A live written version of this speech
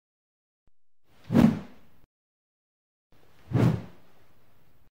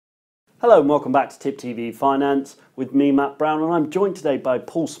Hello and welcome back to ADVFN Finance with me, Matt Brown, and I'm joined today by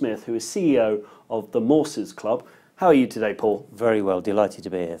Paul Smith, who is CEO of the Morses Club. How are you today, Paul? Very well, delighted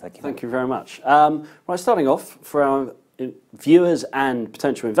to be here, thank you. Thank you very much. Right, starting off, for our viewers and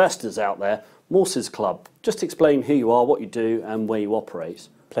potential investors out there, Morses Club, just explain who you are, what you do and where you operate.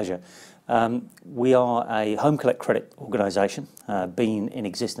 Pleasure. We are a home collect credit organisation, been in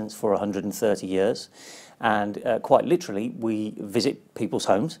existence for 130 years, and quite literally we visit people's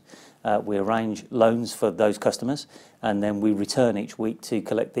homes. We arrange loans for those customers, and then we return each week to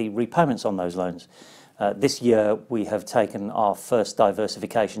collect the repayments on those loans. This year we have taken our first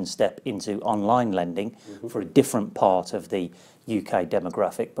diversification step into online lending for a different part of the UK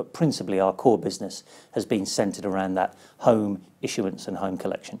demographic, but principally our core business has been centred around that home issuance and home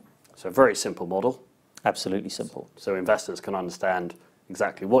collection. So a very simple model. Absolutely simple. So investors can understand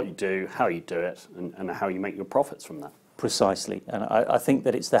exactly what you do, how you do it, and how you make your profits from that. Precisely, and I think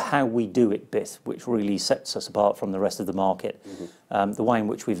that it's the how we do it bit which really sets us apart from the rest of the market. The way in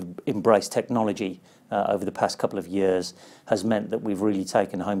which we've embraced technology over the past couple of years has meant that we've really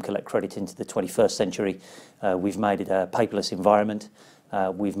taken home collect credit into the 21st century. We've made it a paperless environment.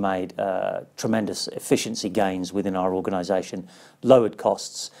 We've made tremendous efficiency gains within our organisation, lowered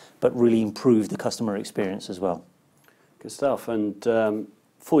costs, but really improved the customer experience as well. Good stuff. And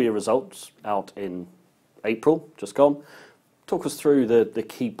full-year results out in April, just gone. Talk us through the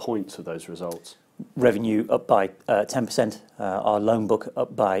key points of those results. Revenue up by 10%, our loan book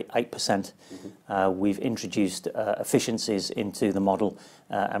up by 8%. We've introduced efficiencies into the model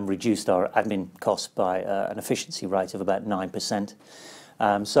and reduced our admin costs by an efficiency rate of about 9%.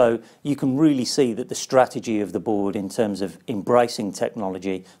 So you can really see that the strategy of the board in terms of embracing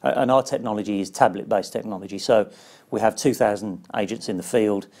technology, and our technology is tablet-based technology, so we have 2,000 agents in the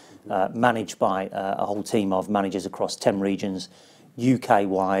field, managed by a whole team of managers across 10 regions,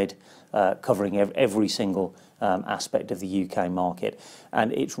 UK-wide, covering every single aspect of the UK market.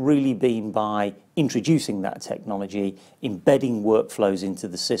 And it's really been by introducing that technology, embedding workflows into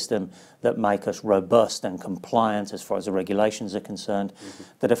the system that make us robust and compliant as far as the regulations are concerned,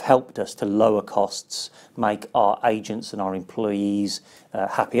 that have helped us to lower costs, make our agents and our employees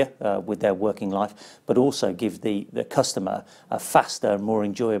happier with their working life, but also give the customer a faster, more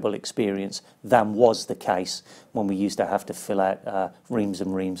enjoyable experience than was the case when we used to have to fill out reams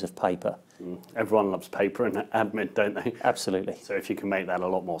and reams of paper. Everyone loves paper and admin, don't they? Absolutely. So if you can make that a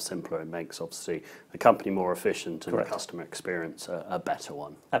lot more simpler, it makes obviously the company more efficient and the customer experience a better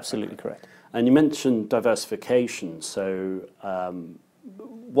one. Absolutely correct. And you mentioned diversification, so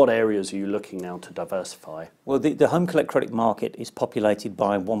what areas are you looking now to diversify? Well, the home collect credit market is populated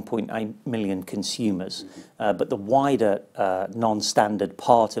by 1.8 million consumers, but the wider non-standard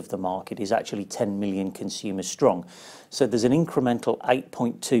part of the market is actually 10 million consumers strong. So there's an incremental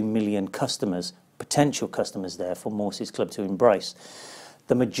 8.2 million customers, potential customers there for Morses Club to embrace.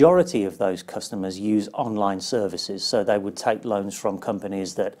 The majority of those customers use online services, so they would take loans from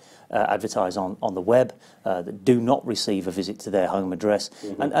companies that advertise on the web, that do not receive a visit to their home address,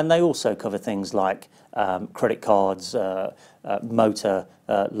 and they also cover things like credit cards, motor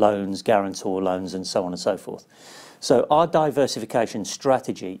loans, guarantor loans, and so on and so forth. So our diversification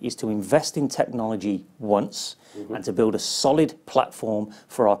strategy is to invest in technology once and to build a solid platform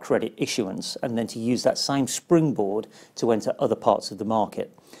for our credit issuance, and then to use that same springboard to enter other parts of the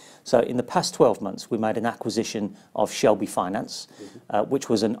market. So in the past 12 months, we made an acquisition of Shelby Finance, which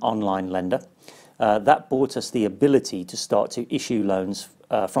was an online lender. That brought us the ability to start to issue loans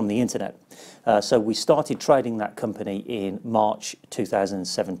from the internet. So we started trading that company in March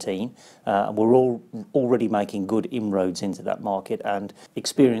 2017, and we're already making good inroads into that market and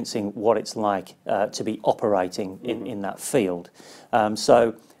experiencing what it's like to be operating in that field.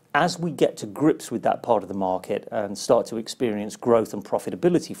 So as we get to grips with that part of the market and start to experience growth and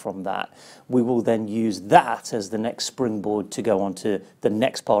profitability from that, we will then use that as the next springboard to go on to the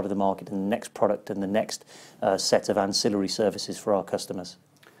next part of the market and the next product and the next set of ancillary services for our customers.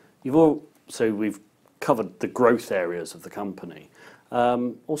 So we've covered the growth areas of the company.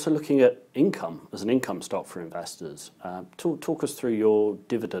 Also looking at income as an income stock for investors. Talk us through your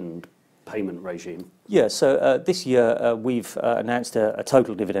dividend payment regime. Yeah, so this year we've announced a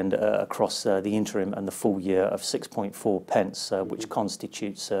total dividend across the interim and the full year of 6.4 pence, which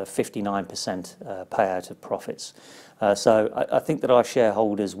constitutes 59% payout of profits. So I think that our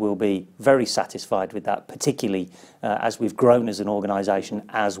shareholders will be very satisfied with that, particularly as we've grown as an organisation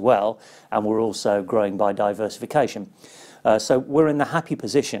as well, and we're also growing by diversification. So we're in the happy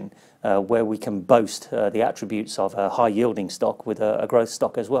position where we can boast the attributes of a high-yielding stock with a growth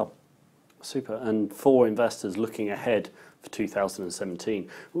stock as well. Super. And for investors looking ahead for 2017,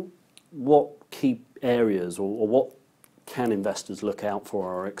 what key areas or what can investors look out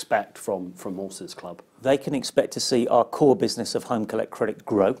for or expect from Morses Club? They can expect to see our core business of home collect credit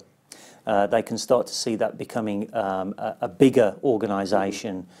grow. They can start to see that becoming a bigger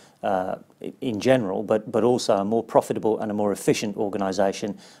organisation in general, but also a more profitable and a more efficient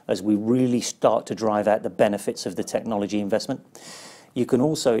organisation as we really start to drive out the benefits of the technology investment. You can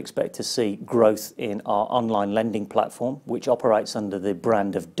also expect to see growth in our online lending platform, which operates under the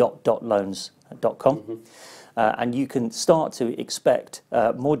brand of loans.com. And you can start to expect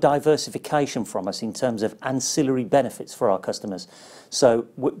more diversification from us in terms of ancillary benefits for our customers. So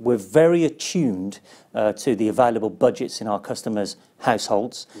we're very attuned to the available budgets in our customers'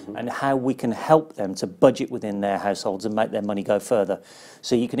 households and how we can help them to budget within their households and make their money go further.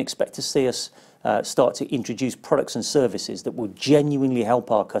 So you can expect to see us start to introduce products and services that will genuinely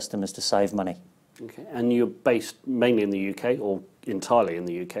help our customers to save money. Okay. And you're based mainly in the UK or entirely in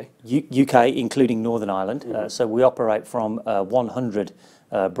the UK? UK, including Northern Ireland. So we operate from 100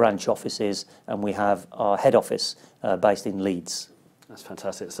 branch offices, and we have our head office based in Leeds. That's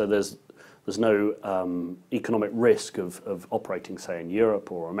fantastic. So there's no economic risk of operating, say, in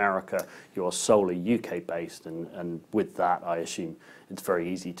Europe or America. You are solely UK based, and with that, I assume it's very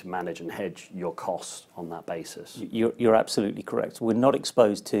easy to manage and hedge your costs on that basis. You're absolutely correct. We're not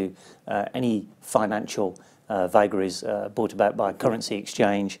exposed to any financial vagaries brought about by currency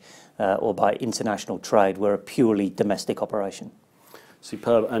exchange or by international trade. We're a purely domestic operation.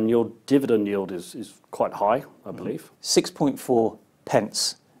 Superb. And your dividend yield is quite high, I believe. 6.4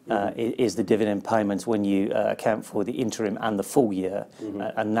 pence is the dividend payment when you account for the interim and the full year,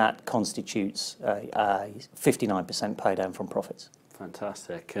 and that constitutes a 59% pay down from profits.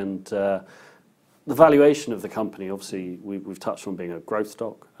 Fantastic. And the valuation of the company, obviously, we've touched on being a growth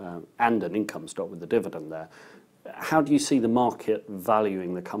stock and an income stock with the dividend there. How do you see the market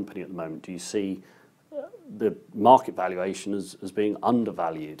valuing the company at the moment? Do you see the market valuation as being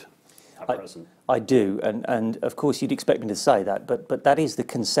undervalued at present? I do, and of course you'd expect me to say that, but that is the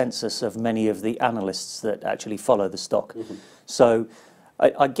consensus of many of the analysts that actually follow the stock. So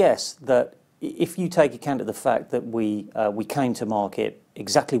I guess that if you take account of the fact that we came to market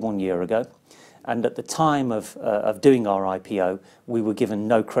exactly 1 year ago, and at the time of doing our IPO, we were given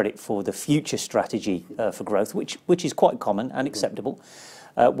no credit for the future strategy for growth, which is quite common and acceptable.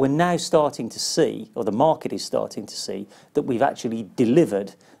 We're now starting to see, or the market is starting to see, that we've actually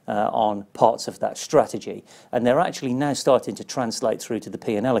delivered on parts of that strategy, and they're actually now starting to translate through to the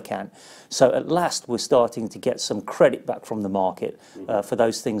P&L account. So at last we're starting to get some credit back from the market for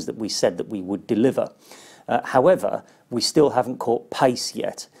those things that we said that we would deliver. However, we still haven't caught pace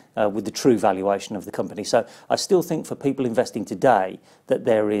yet with the true valuation of the company. So I still think for people investing today that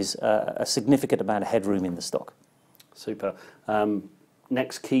there is a significant amount of headroom in the stock. Super.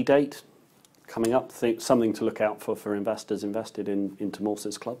 Next key date coming up, something to look out for investors invested into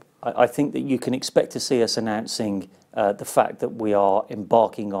Morses Club? I think that you can expect to see us announcing the fact that we are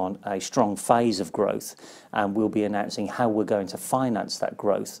embarking on a strong phase of growth, and we'll be announcing how we're going to finance that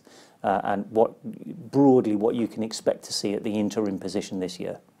growth and broadly what you can expect to see at the interim position this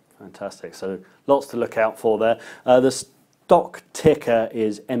year. Fantastic. So lots to look out for there. The stock ticker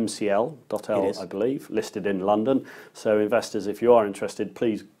is MCL.L, I believe, listed in London. So investors, if you are interested,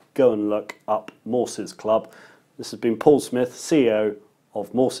 please go and look up Morses Club. This has been Paul Smith, CEO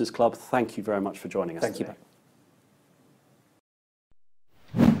of Morses Club. Thank you very much for joining us today. Thank you.